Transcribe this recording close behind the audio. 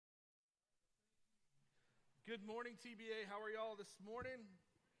Good morning, TBA. How are y'all this morning?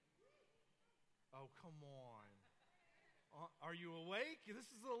 Oh, come on. Are you awake? This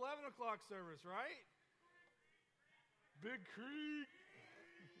is the 11 o'clock service, right? Big Creek.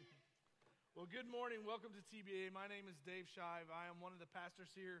 Well, good morning. Welcome to TBA. My name is Dave Shive. I am one of the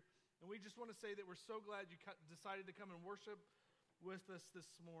pastors here, and we just want to say that we're so glad you decided to come and worship with us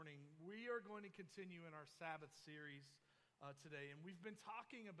this morning. We are going to continue in our Sabbath series today, and we've been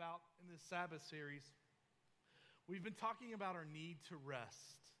talking about, in this Sabbath series, we've been talking about our need to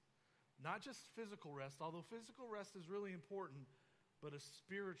rest. Not just physical rest, although physical rest is really important, but a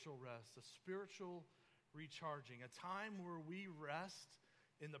spiritual rest, a spiritual recharging, a time where we rest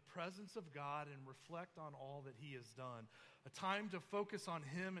in the presence of God and reflect on all that He has done, a time to focus on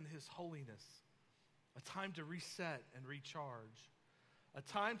Him and His holiness, a time to reset and recharge, a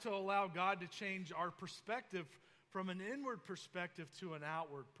time to allow God to change our perspective from an inward perspective to an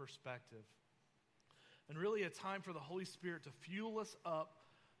outward perspective. And really a time for the Holy Spirit to fuel us up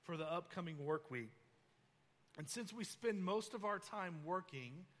for the upcoming work week. And since we spend most of our time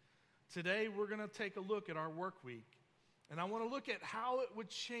working, today we're going to take a look at our work week. And I want to look at how it would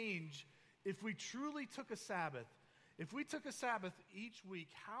change if we truly took a Sabbath. If we took a Sabbath each week,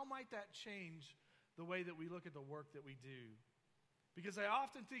 how might that change the way that we look at the work that we do? Because I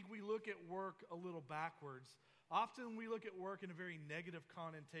often think we look at work a little backwards. Often we look at work in a very negative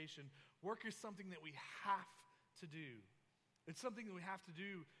connotation. Work is something that we have to do. It's something that we have to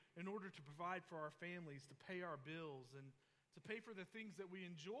do in order to provide for our families, to pay our bills, and to pay for the things that we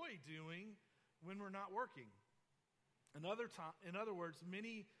enjoy doing when we're not working. In other words,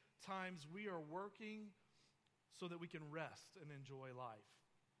 many times we are working so that we can rest and enjoy life.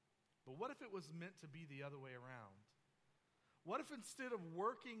 But what if it was meant to be the other way around? What if instead of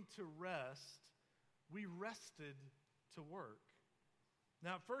working to rest, we rested to work?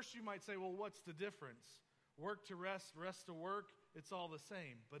 Now, at first you might say, well, what's the difference? Work to rest, rest to work, it's all the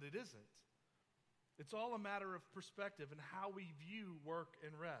same. But it isn't. It's all a matter of perspective and how we view work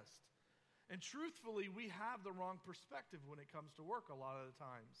and rest. And truthfully, we have the wrong perspective when it comes to work a lot of the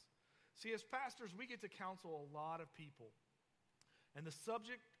times. See, as pastors, we get to counsel a lot of people. And the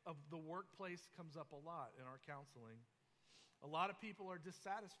subject of the workplace comes up a lot in our counseling. A lot of people are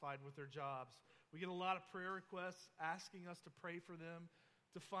dissatisfied with their jobs. We get a lot of prayer requests asking us to pray for them,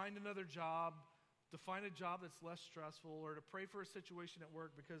 to find another job, to find a job that's less stressful, or to pray for a situation at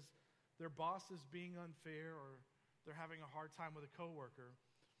work because their boss is being unfair or they're having a hard time with a coworker.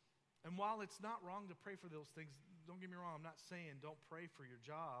 And while it's not wrong to pray for those things, don't get me wrong, I'm not saying don't pray for your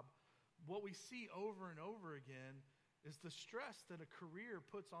job. What we see over and over again is the stress that a career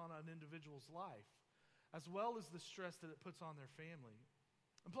puts on an individual's life, as well as the stress that it puts on their family.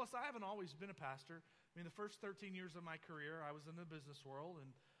 And plus, I haven't always been a pastor. I mean, the first 13 years of my career, I was in the business world, and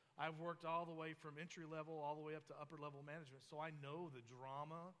I've worked all the way from entry level all the way up to upper level management. So I know the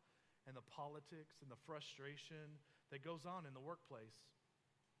drama and the politics and the frustration that goes on in the workplace.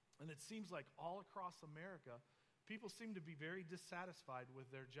 And it seems like all across America, people seem to be very dissatisfied with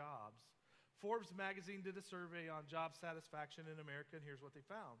their jobs. Forbes magazine did a survey on job satisfaction in America, and here's what they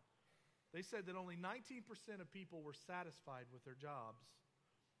found. They said that only 19% of people were satisfied with their jobs.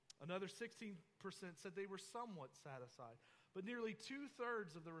 Another 16% said they were somewhat satisfied. But nearly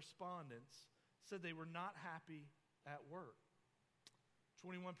 2/3 of the respondents said they were not happy at work.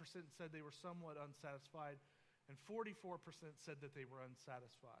 21% said they were somewhat unsatisfied, and 44% said that they were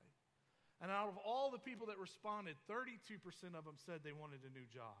unsatisfied. And out of all the people that responded, 32% of them said they wanted a new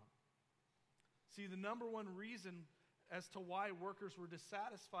job. See, the number one reason as to why workers were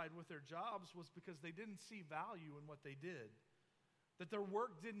dissatisfied with their jobs was because they didn't see value in what they did. That their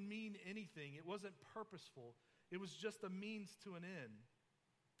work didn't mean anything. It wasn't purposeful. It was just a means to an end.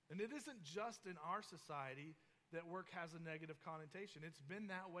 And it isn't just in our society that work has a negative connotation. It's been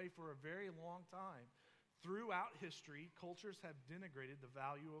that way for a very long time. Throughout history, cultures have denigrated the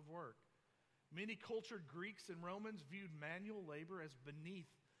value of work. Many cultured Greeks and Romans viewed manual labor as beneath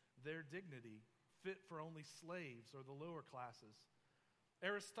their dignity, fit for only slaves or the lower classes.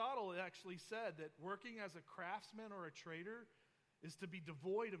 Aristotle actually said that working as a craftsman or a trader is to be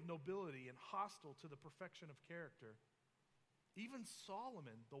devoid of nobility and hostile to the perfection of character. Even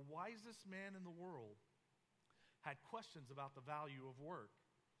Solomon, the wisest man in the world, had questions about the value of work.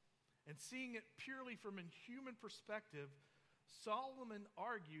 And seeing it purely from a human perspective, Solomon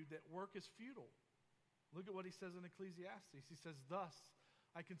argued that work is futile. Look at what he says in Ecclesiastes. He says, "Thus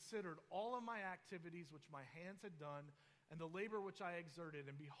I considered all of my activities which my hands had done, and the labor which I exerted,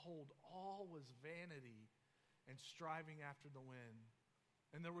 and behold, all was vanity and striving after the wind.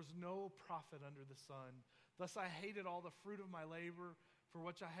 And there was no profit under the sun. Thus I hated all the fruit of my labor, for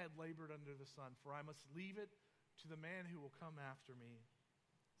which I had labored under the sun, for I must leave it to the man who will come after me.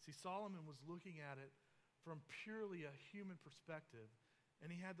 See, Solomon was looking at it from purely a human perspective,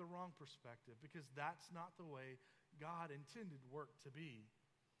 and he had the wrong perspective, because that's not the way God intended work to be.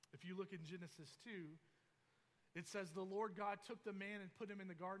 If you look in Genesis 2, it says, the Lord God took the man and put him in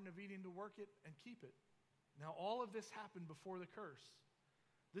the Garden of Eden to work it and keep it. Now, all of this happened before the curse.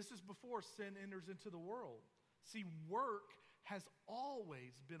 This is before sin enters into the world. See, work has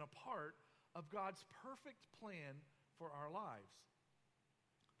always been a part of God's perfect plan for our lives.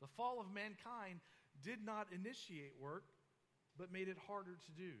 The fall of mankind did not initiate work, but made it harder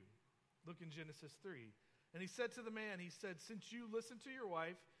to do. Look in Genesis 3. And he said to the man, he said, since you listened to your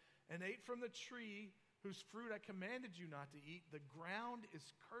wife and ate from the tree whose fruit I commanded you not to eat, the ground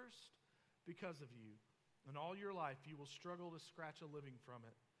is cursed because of you. And all your life you will struggle to scratch a living from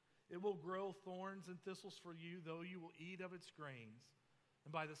it. It will grow thorns and thistles for you, though you will eat of its grains.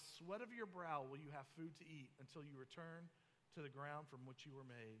 And by the sweat of your brow will you have food to eat until you return to the ground from which you were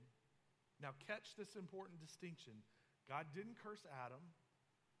made. Now catch this important distinction. God didn't curse Adam,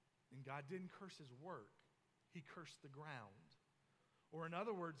 and God didn't curse his work. He cursed the ground. Or in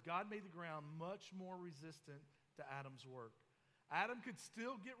other words, God made the ground much more resistant to Adam's work. Adam could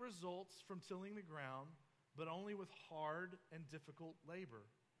still get results from tilling the ground, but only with hard and difficult labor.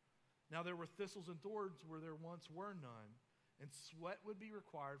 Now there were thistles and thorns where there once were none, and sweat would be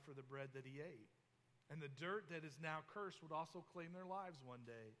required for the bread that he ate. And the dirt that is now cursed would also claim their lives one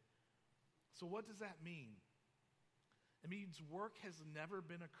day. So what does that mean? It means work has never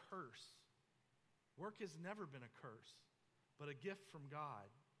been a curse. Work has never been a curse, but a gift from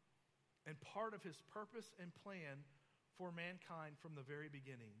God, and part of his purpose and plan for mankind from the very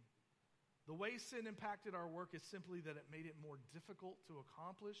beginning. The way sin impacted our work is simply that it made it more difficult to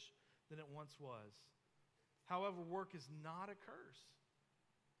accomplish than it once was. However, work is not a curse.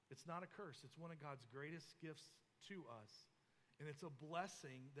 It's not a curse. It's one of God's greatest gifts to us, and it's a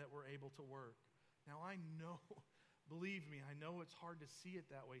blessing that we're able to work. Now, I know, believe me, I know it's hard to see it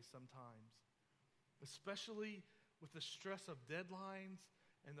that way sometimes, especially with the stress of deadlines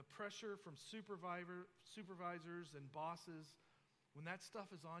and the pressure from supervisors and bosses. When that stuff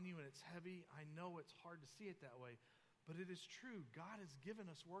is on you and it's heavy, I know it's hard to see it that way. But it is true. God has given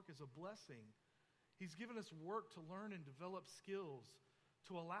us work as a blessing. He's given us work to learn and develop skills,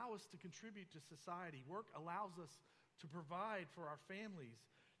 to allow us to contribute to society. Work allows us to provide for our families.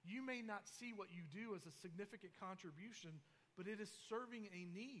 You may not see what you do as a significant contribution, but it is serving a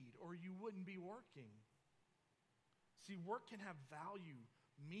need, or you wouldn't be working. See, work can have value,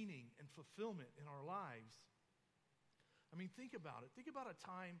 meaning, and fulfillment in our lives. I mean, think about it. Think about a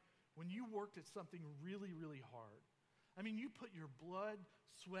time when you worked at something really, really hard. I mean, you put your blood,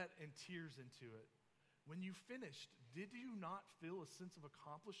 sweat, and tears into it. When you finished, did you not feel a sense of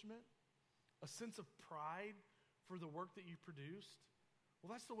accomplishment? A sense of pride for the work that you produced?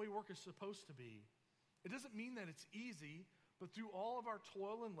 Well, that's the way work is supposed to be. It doesn't mean that it's easy, but through all of our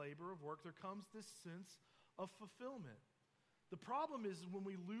toil and labor of work, there comes this sense of fulfillment. The problem is when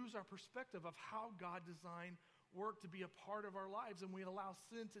we lose our perspective of how God designed work to be a part of our lives and we allow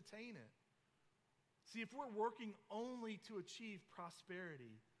sin to taint it. See, if we're working only to achieve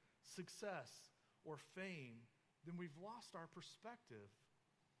prosperity, success, or fame, then we've lost our perspective.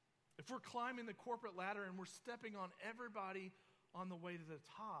 If we're climbing the corporate ladder and we're stepping on everybody on the way to the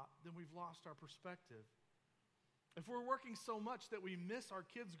top, then we've lost our perspective. If we're working so much that we miss our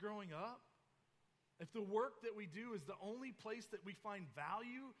kids growing up, if the work that we do is the only place that we find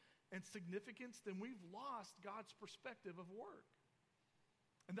value and significance, then we've lost God's perspective of work.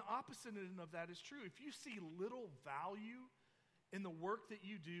 And the opposite end of that is true. If you see little value in the work that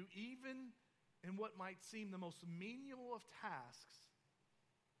you do, even in what might seem the most menial of tasks,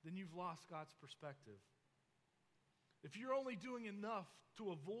 then you've lost God's perspective. If you're only doing enough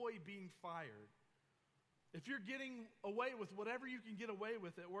to avoid being fired, if you're getting away with whatever you can get away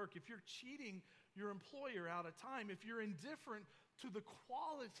with at work, if you're cheating your employer out of time, if you're indifferent to the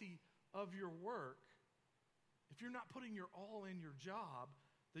quality of your work, if you're not putting your all in your job,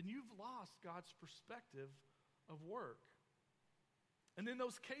 then you've lost God's perspective of work. And in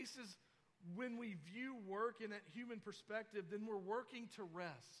those cases, when we view work in that human perspective, then we're working to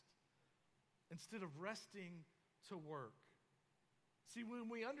rest instead of resting to work. See, when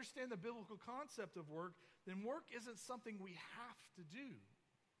we understand the biblical concept of work, then work isn't something we have to do.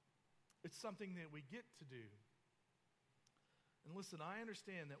 It's something that we get to do. And listen, I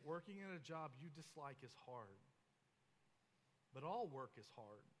understand that working at a job you dislike is hard. But all work is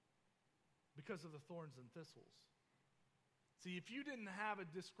hard because of the thorns and thistles. See, if you didn't have a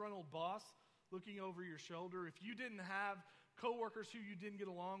disgruntled boss looking over your shoulder, if you didn't have coworkers who you didn't get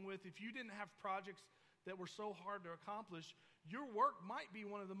along with, if you didn't have projects that were so hard to accomplish, your work might be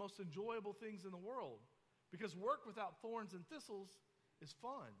one of the most enjoyable things in the world, because work without thorns and thistles is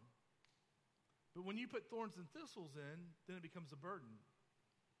fun. But when you put thorns and thistles in, then it becomes a burden.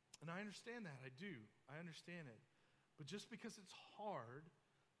 And I understand that. I do. I understand it. But just because it's hard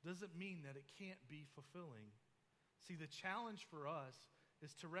doesn't mean that it can't be fulfilling. See, the challenge for us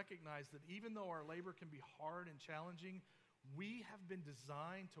is to recognize that even though our labor can be hard and challenging, we have been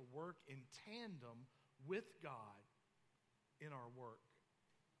designed to work in tandem with God in our work,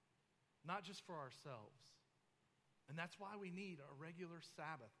 not just for ourselves. And that's why we need a regular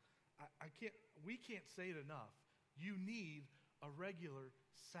Sabbath. We can't say it enough. You need a regular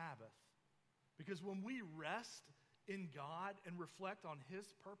Sabbath. Because when we rest in God and reflect on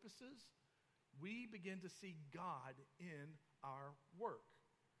His purposes, we begin to see God in our work.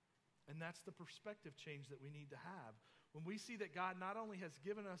 And that's the perspective change that we need to have. When we see that God not only has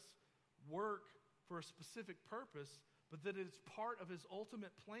given us work for a specific purpose, but that it's part of His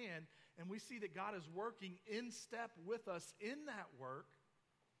ultimate plan, and we see that God is working in step with us in that work,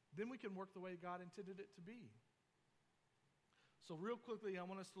 then we can work the way God intended it to be. So real quickly, I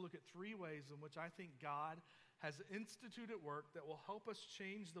want us to look at 3 ways in which I think God has instituted work that will help us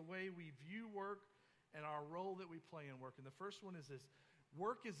change the way we view work and our role that we play in work. And the first one is this: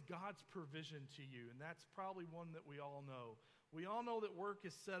 work is God's provision to you. And that's probably one that we all know. We all know that work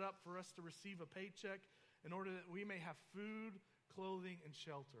is set up for us to receive a paycheck in order that we may have food, clothing, and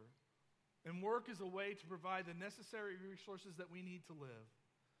shelter. And work is a way to provide the necessary resources that we need to live.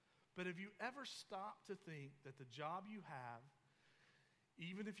 But have you ever stopped to think that the job you have,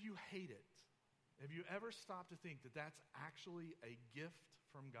 even if you hate it, have you ever stopped to think that that's actually a gift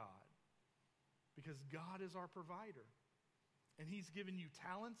from God? Because God is our provider. And He's given you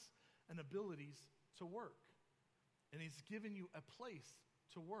talents and abilities to work. And He's given you a place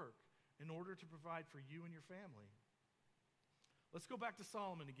to work in order to provide for you and your family. Let's go back to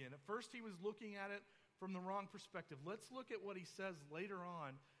Solomon again. At first, he was looking at it from the wrong perspective. Let's look at what he says later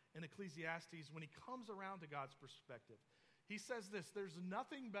on in Ecclesiastes when he comes around to God's perspective. He says this: there's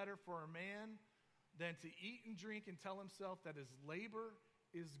nothing better for a man than to eat and drink and tell himself that his labor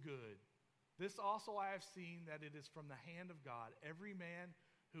is good. This also I have seen, that it is from the hand of God. Every man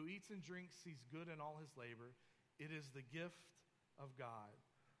who eats and drinks sees good in all his labor. It is the gift of God.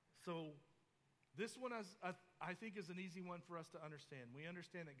 So this one, I think, is an easy one for us to understand. We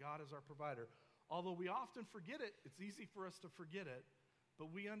understand that God is our provider. Although we often forget it, it's easy for us to forget it,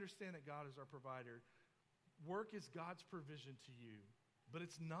 but we understand that God is our provider. Work is God's provision to you, but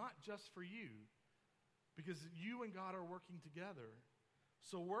it's not just for you, because you and God are working together.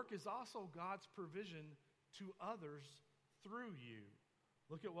 So work is also God's provision to others through you.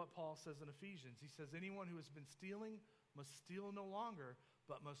 Look at what Paul says in Ephesians. He says, anyone who has been stealing must steal no longer,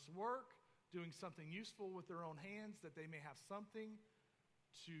 but must work, doing something useful with their own hands, that they may have something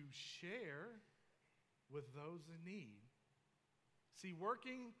to share with those in need. See,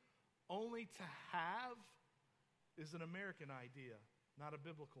 working only to have is an American idea, not a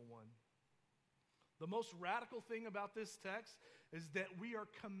biblical one. The most radical thing about this text is that we are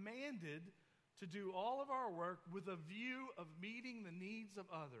commanded to do all of our work with a view of meeting the needs of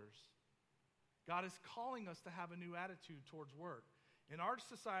others. God is calling us to have a new attitude towards work. In our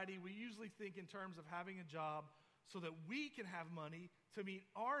society, we usually think in terms of having a job so that we can have money to meet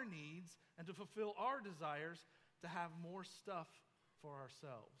our needs and to fulfill our desires to have more stuff for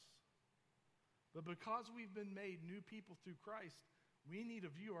ourselves. But because we've been made new people through Christ, we need to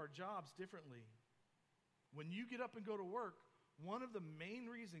view our jobs differently. When you get up and go to work, one of the main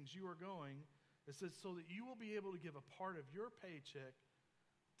reasons you are going is so that you will be able to give a part of your paycheck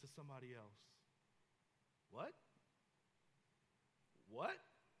to somebody else. What? What?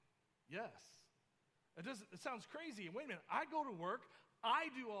 Yes. It sounds crazy. Wait a minute. I go to work. I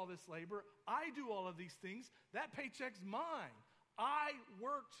do all this labor. I do all of these things. That paycheck's mine. I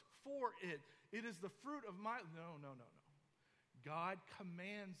worked for it. It is the fruit of my... No. God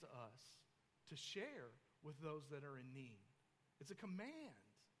commands us to share with those that are in need. It's a command.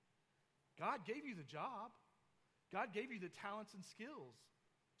 God gave you the job. God gave you the talents and skills.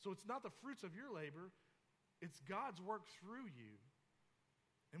 So it's not the fruits of your labor. It's God's work through you.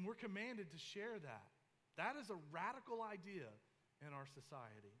 And we're commanded to share that. That is a radical idea in our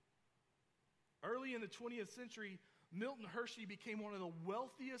society. Early in the 20th century, Milton Hershey became one of the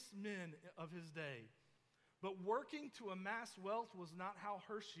wealthiest men of his day. But working to amass wealth was not how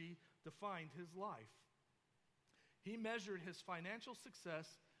Hershey defined his life. He measured his financial success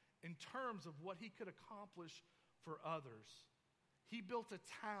in terms of what he could accomplish for others. He built a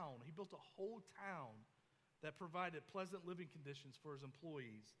town. He built a whole town that provided pleasant living conditions for his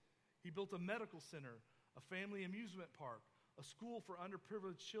employees. He built a medical center, a family amusement park, a school for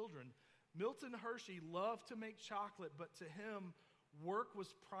underprivileged children. Milton Hershey loved to make chocolate, but to him, work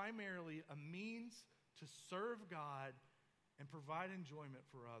was primarily a means to serve God and provide enjoyment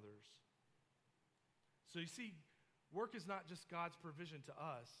for others. So you see, work is not just God's provision to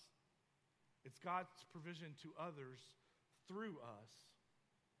us, it's God's provision to others through us.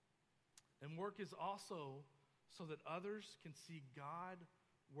 And work is also so that others can see God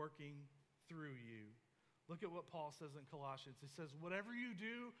working through you. Look at what Paul says in Colossians. He says, whatever you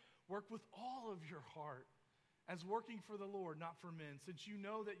do, work with all of your heart as working for the Lord, not for men, since you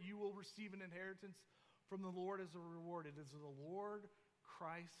know that you will receive an inheritance from the Lord as a reward. It is the Lord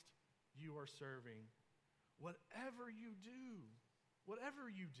Christ you are serving. Whatever you do,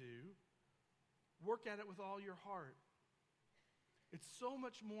 work at it with all your heart. It's so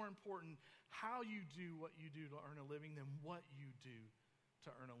much more important how you do what you do to earn a living than what you do to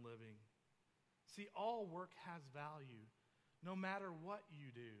earn a living. See, all work has value, no matter what you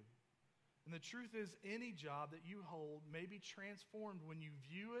do. And the truth is, any job that you hold may be transformed when you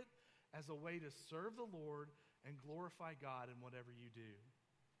view it as a way to serve the Lord and glorify God in whatever you do.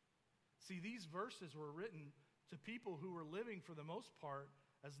 See, these verses were written to people who were living, for the most part,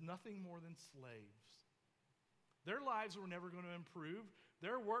 as nothing more than slaves. Their lives were never going to improve.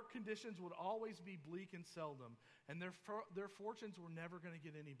 Their work conditions would always be bleak and seldom. And their fortunes were never going to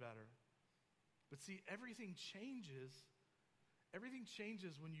get any better. But see, everything changes. Everything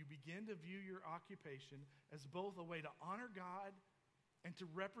changes when you begin to view your occupation as both a way to honor God and to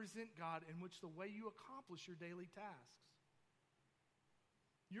represent God, in which the way you accomplish your daily tasks.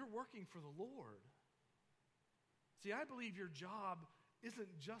 You're working for the Lord. See, I believe your job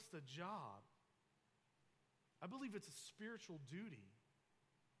isn't just a job. I believe it's a spiritual duty.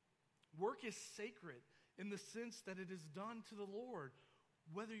 Work is sacred in the sense that it is done to the Lord.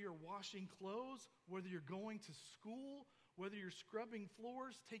 Whether you're washing clothes, whether you're going to school, whether you're scrubbing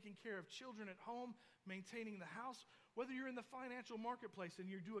floors, taking care of children at home, maintaining the house, whether you're in the financial marketplace and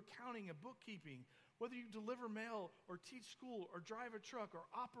you do accounting and bookkeeping, whether you deliver mail or teach school or drive a truck or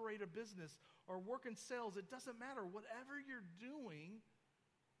operate a business or work in sales, it doesn't matter. Whatever you're doing,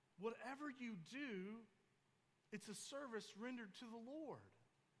 whatever you do, it's a service rendered to the Lord.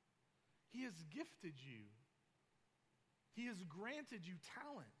 He has gifted you. He has granted you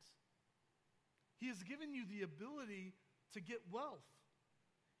talent. He has given you the ability to get wealth.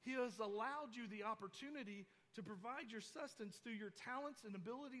 He has allowed you the opportunity to provide your sustenance through your talents and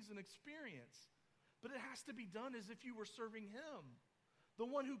abilities and experience. But it has to be done as if you were serving Him, the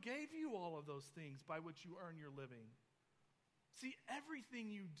one who gave you all of those things by which you earn your living. See,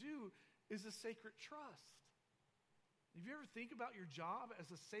 everything you do is a sacred trust. Have you ever think about your job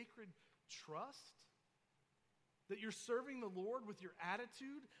as a sacred trust? That you're serving the Lord with your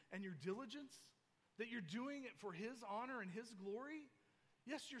attitude and your diligence? That you're doing it for His honor and His glory?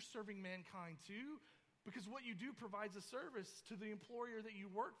 Yes, you're serving mankind too, because what you do provides a service to the employer that you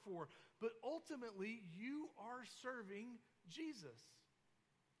work for. But ultimately, you are serving Jesus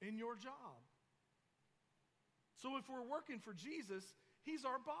in your job. So if we're working for Jesus, He's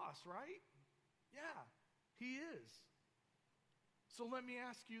our boss, right? Yeah, He is. So let me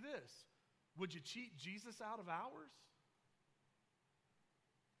ask you this. Would you cheat Jesus out of hours?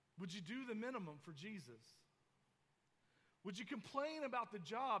 Would you do the minimum for Jesus? Would you complain about the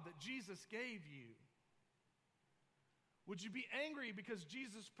job that Jesus gave you? Would you be angry because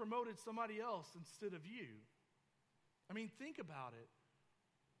Jesus promoted somebody else instead of you? I mean, think about it.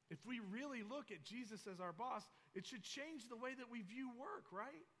 If we really look at Jesus as our boss, it should change the way that we view work,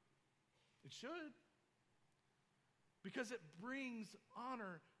 right? It should. Because it brings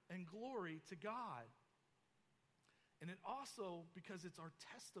honor and glory to God. And it also, because it's our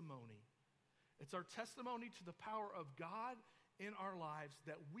testimony. It's our testimony to the power of God in our lives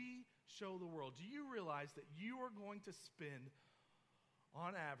that we show the world. Do you realize that you are going to spend,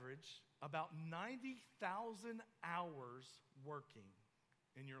 on average, about 90,000 hours working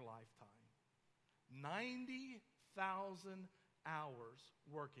in your lifetime? 90,000 hours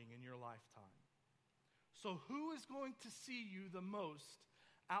working in your lifetime. So who is going to see you the most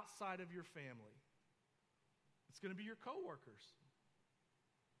outside of your family? It's going to be your coworkers.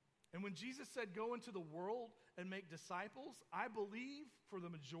 And when Jesus said, go into the world and make disciples, I believe for the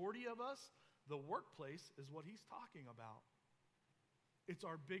majority of us, the workplace is what He's talking about. It's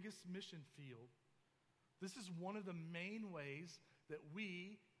our biggest mission field. This is one of the main ways that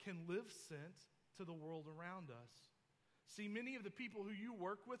we can live sent to the world around us. See, many of the people who you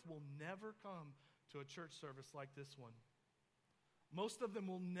work with will never come to a church service like this one. Most of them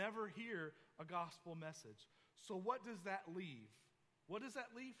will never hear a gospel message. So what does that leave? What does that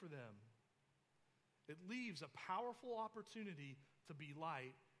leave for them? It leaves a powerful opportunity to be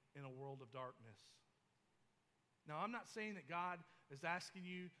light in a world of darkness. Now, I'm not saying that God is asking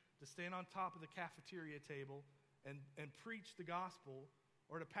you to stand on top of the cafeteria table and preach the gospel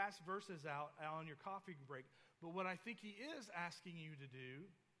or to pass verses out on your coffee break. But what I think he is asking you to do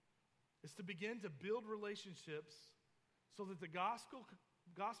is to begin to build relationships so that the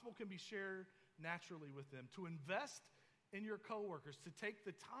gospel can be shared naturally with them, to invest in your coworkers, to take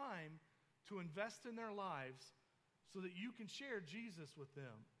the time to invest in their lives so that you can share Jesus with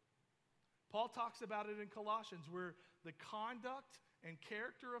them. Paul talks about it in Colossians, where the conduct and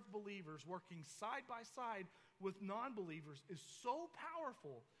character of believers working side by side with non-believers is so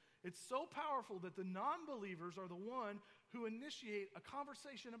powerful. It's so powerful that the non-believers are the one who initiate a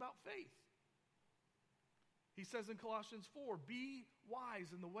conversation about faith. He says in Colossians 4, be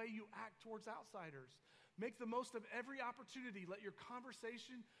wise in the way you act towards outsiders. Make the most of every opportunity. Let your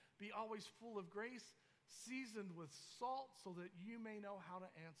conversation be always full of grace, seasoned with salt, so that you may know how to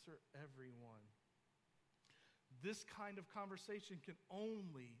answer everyone. This kind of conversation can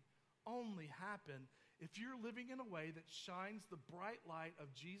only happen if you're living in a way that shines the bright light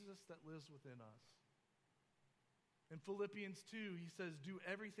of Jesus that lives within us. In Philippians 2, he says, do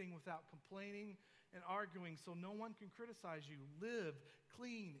everything without complaining and arguing so no one can criticize you. Live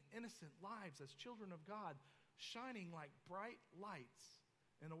clean, innocent lives as children of God, shining like bright lights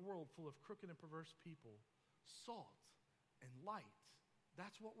in a world full of crooked and perverse people. Salt and light.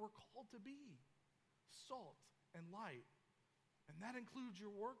 That's what we're called to be. Salt and light. And that includes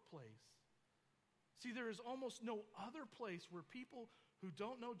your workplace. See, there is almost no other place where people who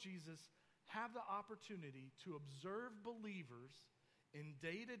don't know Jesus have the opportunity to observe believers in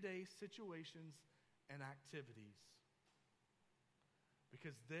day-to-day situations and activities.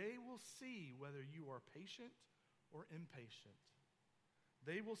 Because they will see whether you are patient or impatient.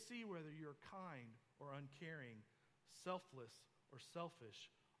 They will see whether you're kind or uncaring, selfless or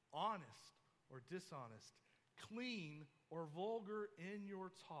selfish, honest or dishonest, clean or vulgar in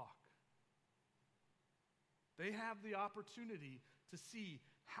your talk. They have the opportunity to see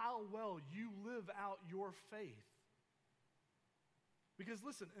how well you live out your faith. Because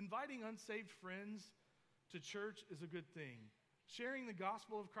listen, inviting unsaved friends to church is a good thing. Sharing the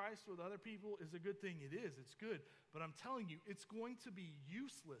gospel of Christ with other people is a good thing. It is. It's good. But I'm telling you, it's going to be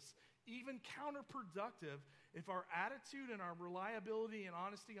useless, even counterproductive, if our attitude and our reliability and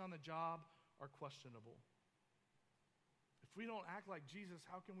honesty on the job are questionable. If we don't act like Jesus,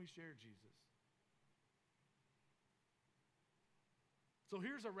 how can we share Jesus? So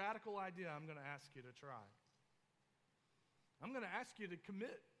here's a radical idea I'm going to ask you to try. I'm going to ask you to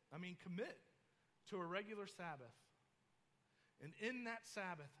commit to a regular Sabbath. And in that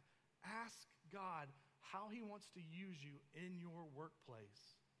Sabbath, ask God how he wants to use you in your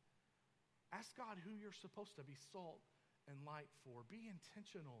workplace. Ask God who you're supposed to be salt and light for. Be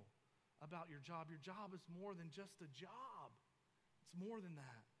intentional about your job. Your job is more than just a job. It's more than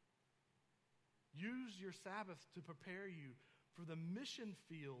that. Use your Sabbath to prepare you for the mission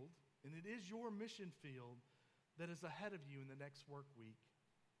field, and it is your mission field that is ahead of you in the next work week.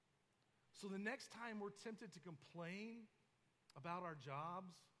 So the next time we're tempted to complain about our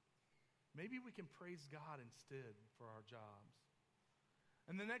jobs, maybe we can praise God instead for our jobs.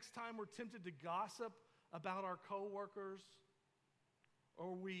 And the next time we're tempted to gossip about our coworkers,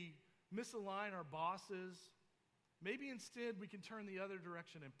 or we misalign our bosses, maybe instead we can turn the other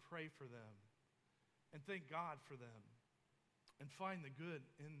direction and pray for them and thank God for them and find the good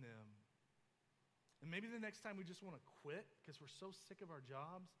in them. And maybe the next time we just want to quit because we're so sick of our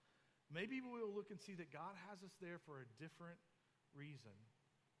jobs, maybe we'll look and see that God has us there for a different reason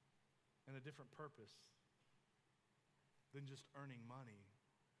and a different purpose than just earning money.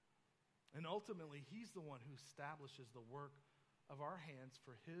 And ultimately, he's the one who establishes the work of our hands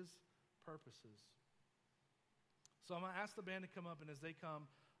for his purposes. So I'm going to ask the band to come up, and as they come,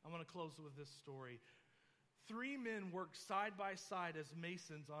 I'm going to close with this story. 3 men worked side by side as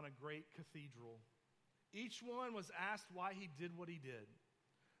masons on a great cathedral. Each one was asked why he did what he did.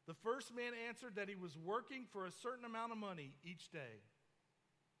 The first man answered that he was working for a certain amount of money each day.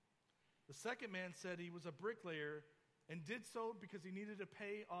 The second man said he was a bricklayer and did so because he needed to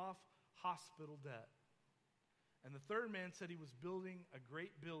pay off hospital debt. And the third man said he was building a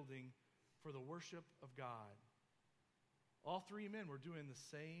great building for the worship of God. All 3 men were doing the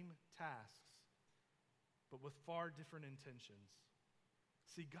same tasks, but with far different intentions.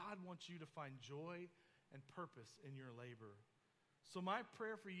 See, God wants you to find joy and purpose in your labor. So my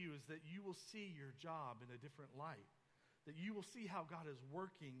prayer for you is that you will see your job in a different light, that you will see how God is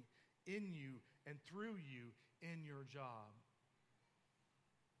working in you and through you in your job.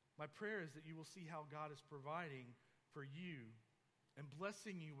 My prayer is that you will see how God is providing for you and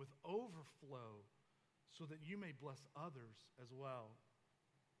blessing you with overflow so that you may bless others as well.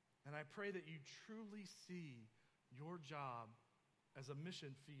 And I pray that you truly see your job as a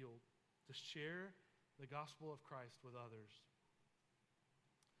mission field to share the gospel of Christ with others.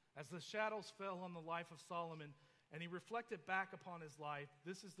 As the shadows fell on the life of Solomon and he reflected back upon his life,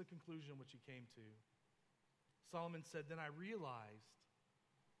 this is the conclusion which he came to. Solomon said, "Then I realized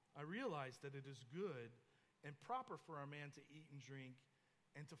that it is good and proper for a man to eat and drink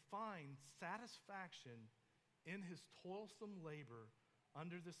and to find satisfaction in his toilsome labor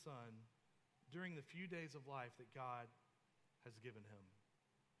under the sun during the few days of life that God has given him."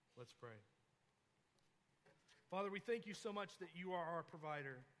 Let's pray. Father, we thank you so much that you are our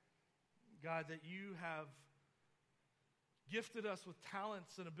provider. God, that you have gifted us with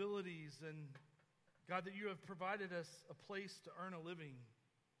talents and abilities, and God, that you have provided us a place to earn a living.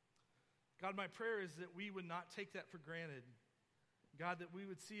 God, my prayer is that we would not take that for granted. God, that we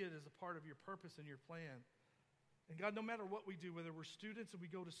would see it as a part of your purpose and your plan. And God, no matter what we do, whether we're students and we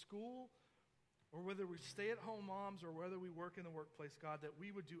go to school, or whether we stay-at-home moms, or whether we work in the workplace, God, that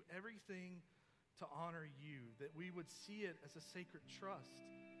we would do everything to honor you, that we would see it as a sacred trust,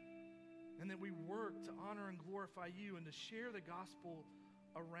 and that we work to honor and glorify you and to share the gospel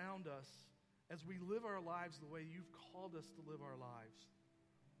around us as we live our lives the way you've called us to live our lives.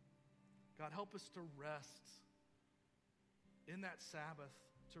 God, help us to rest in that Sabbath,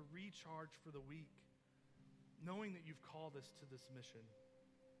 to recharge for the week, knowing that you've called us to this mission.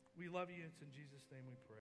 We love you. It's in Jesus' name we pray.